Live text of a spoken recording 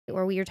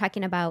or we were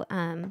talking about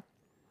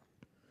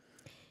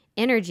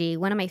energy,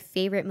 one of my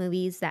favorite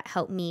movies that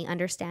helped me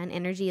understand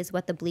energy is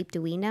What the Bleep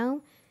Do We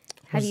Know?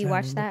 Have you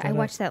watched that? I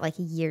watched that like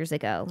years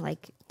ago,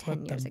 like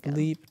 10 years ago. What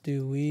the bleep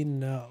do we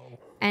know?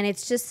 And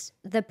it's just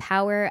the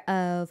power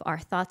of our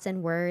thoughts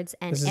and words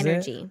and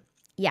energy.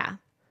 Yeah.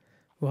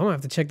 Well, I'm going to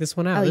have to check this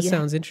one out. This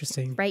sounds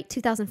interesting. Right?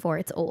 2004.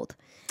 It's old.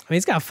 I mean,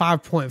 it's got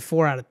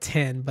 5.4 out of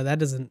 10, but that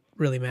doesn't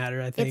really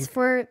matter, I think. It's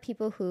for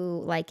people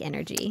who like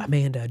energy.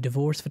 Amanda, a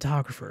divorced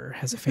photographer,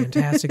 has a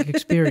fantastic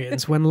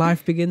experience when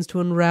life begins to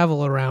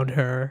unravel around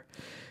her,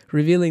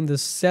 revealing the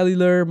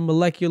cellular,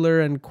 molecular,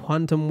 and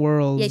quantum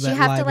worlds. Yes, you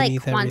have to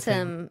like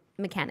quantum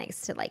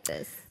mechanics to like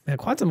this. Man,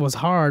 quantum was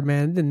hard,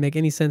 man. It didn't make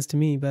any sense to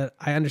me, but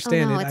I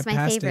understand it. It's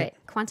my favorite.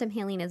 Quantum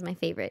healing is my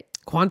favorite.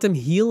 Quantum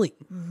healing?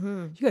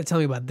 Mm-hmm. You got to tell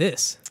me about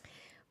this.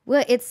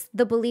 Well, it's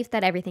the belief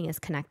that everything is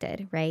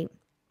connected, right?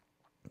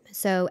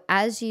 So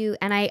as you,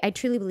 and I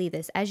truly believe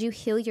this, as you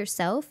heal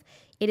yourself,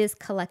 it is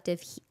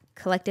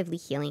collectively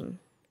healing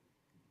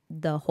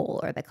the whole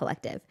or the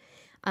collective.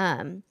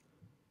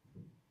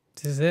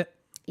 This is it?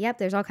 Yep,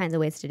 there's all kinds of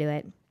ways to do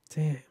it.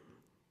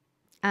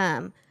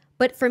 Damn.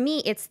 But for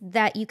me, it's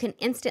that you can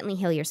instantly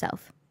heal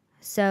yourself.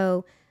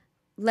 So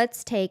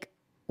let's take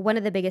one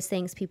of the biggest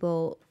things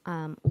people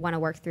want to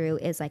work through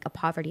is like a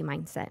poverty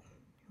mindset,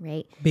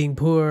 right? Being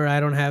poor, I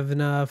don't have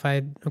enough.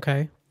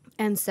 Okay.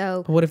 And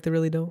so, but what if they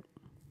really don't?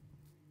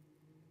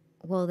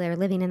 Well, they're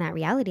living in that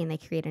reality and they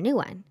create a new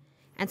one.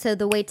 And so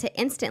the way to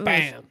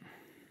instantly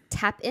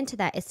tap into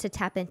that is to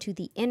tap into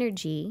the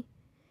energy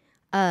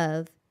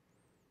of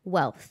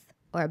wealth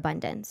or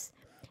abundance.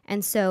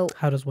 And so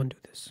how does one do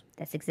this?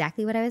 That's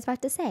exactly what I was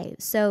about to say.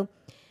 So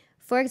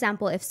for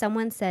example, if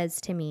someone says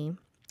to me,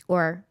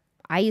 or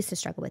I used to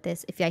struggle with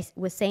this, if I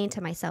was saying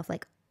to myself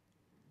like,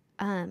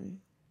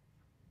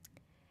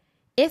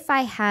 if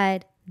I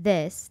had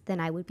this, then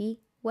I would be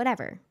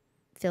whatever.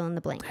 Fill in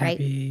the blank,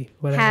 happy, right?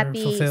 Whatever,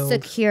 happy, fulfilled,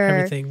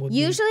 secure.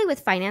 Usually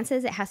with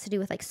finances, it has to do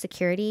with like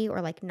security or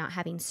like not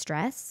having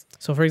stress.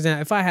 So for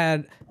example, if I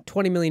had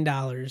 $20 million,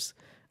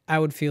 I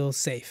would feel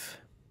safe.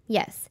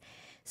 Yes.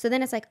 So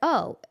then it's like,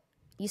 oh,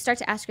 you start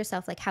to ask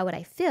yourself like, how would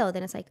I feel?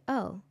 Then it's like,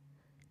 oh,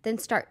 then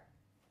start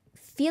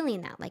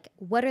feeling that. Like,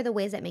 what are the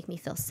ways that make me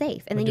feel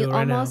safe? And then you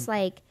almost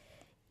like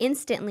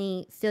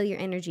instantly feel your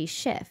energy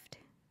shift.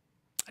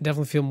 I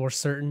definitely feel more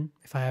certain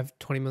if I have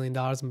 $20 million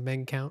in my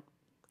bank account.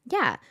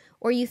 Yeah.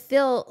 Or you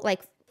feel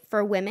like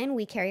for women,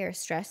 we carry our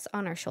stress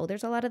on our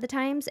shoulders a lot of the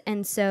times.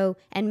 And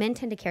men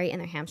tend to carry it in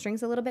their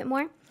hamstrings a little bit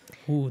more.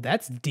 Ooh,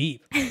 that's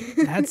deep.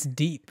 That's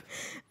deep.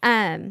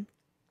 And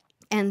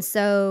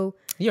so.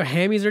 Your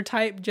hammies are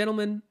tight,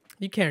 gentlemen.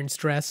 You carrying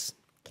stress.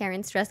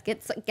 Carrying stress,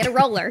 get a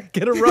roller.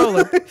 Get a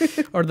roller.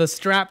 Or the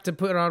strap to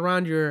put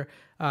around your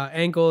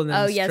ankle and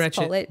then stretch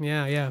pull it.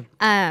 Yeah, yeah.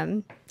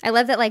 I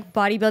love that like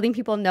bodybuilding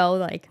people know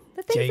like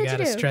the things that you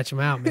gotta do. Stretch them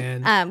out,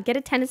 man. Get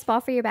a tennis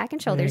ball for your back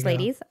and shoulders,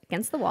 ladies,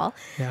 against the wall.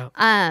 Yeah.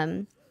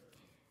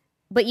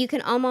 But you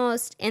can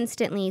almost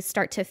instantly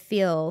start to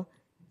feel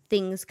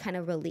things kind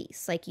of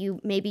release. Like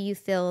maybe you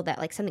feel that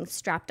like something's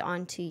strapped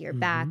onto your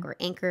back or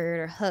anchored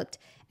or hooked,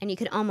 and you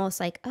can almost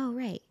like, oh,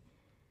 right,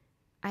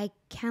 I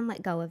can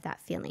let go of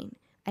that feeling.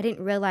 I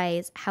didn't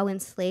realize how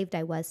enslaved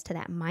I was to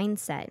that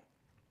mindset.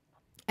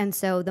 And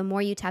so the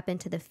more you tap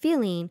into the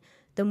feeling,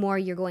 the more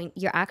you're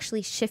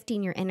actually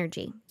shifting your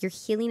energy. You're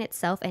healing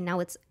itself, and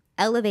now it's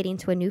elevating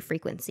to a new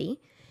frequency,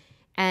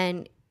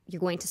 and you're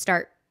going to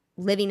start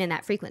living in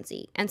that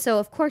frequency. And so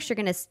of course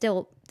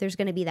there's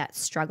going to be that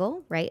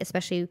struggle, right?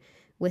 Especially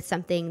with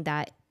something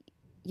that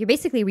you're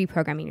basically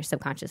reprogramming your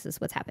subconscious is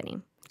what's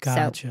happening.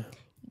 Gotcha.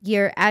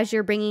 So as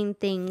you're bringing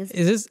things.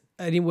 Is this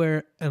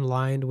anywhere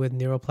aligned with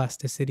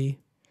neuroplasticity?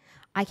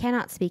 I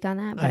cannot speak on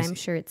that, but I'm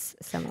sure it's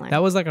similar.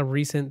 That was like a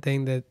recent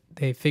thing that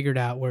they figured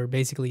out where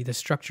basically the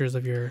structures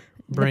of your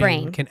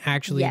brain can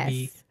actually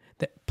be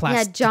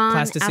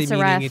plasticity,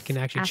 meaning it can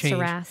actually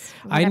change.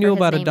 I knew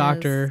about a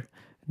doctor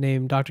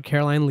named Dr.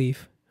 Caroline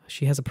Leaf.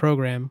 She has a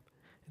program.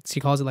 She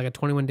calls it like a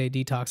 21-day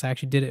detox. I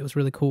actually did it. It was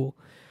really cool.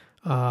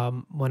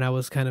 When I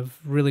was kind of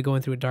really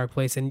going through a dark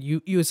place. And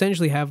you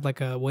essentially have like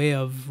a way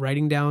of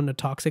writing down a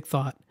toxic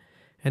thought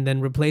and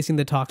then replacing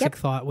the toxic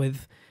thought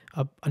with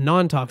a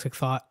non-toxic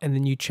thought. And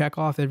then you check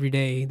off every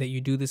day that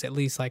you do this at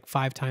least like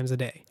 5 times a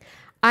day.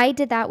 I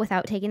did that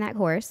without taking that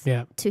course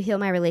to heal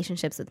my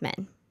relationships with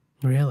men.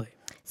 Really?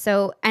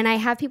 So, and I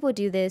have people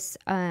do this.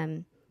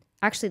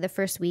 Actually, the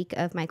first week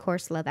of my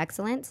course, Love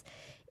Excellence,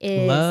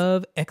 is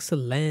Love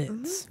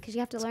Excellence. Because you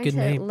have to learn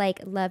to like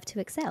love to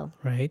excel,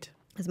 right?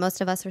 Because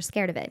most of us are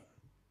scared of it.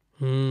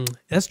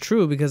 That's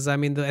true. Because I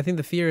mean, I think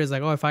the fear is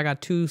like, oh, if I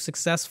got too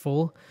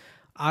successful,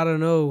 I don't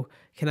know,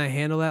 can I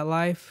handle that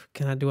life?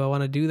 Do I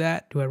want to do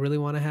that? Do I really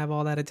want to have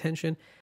all that attention?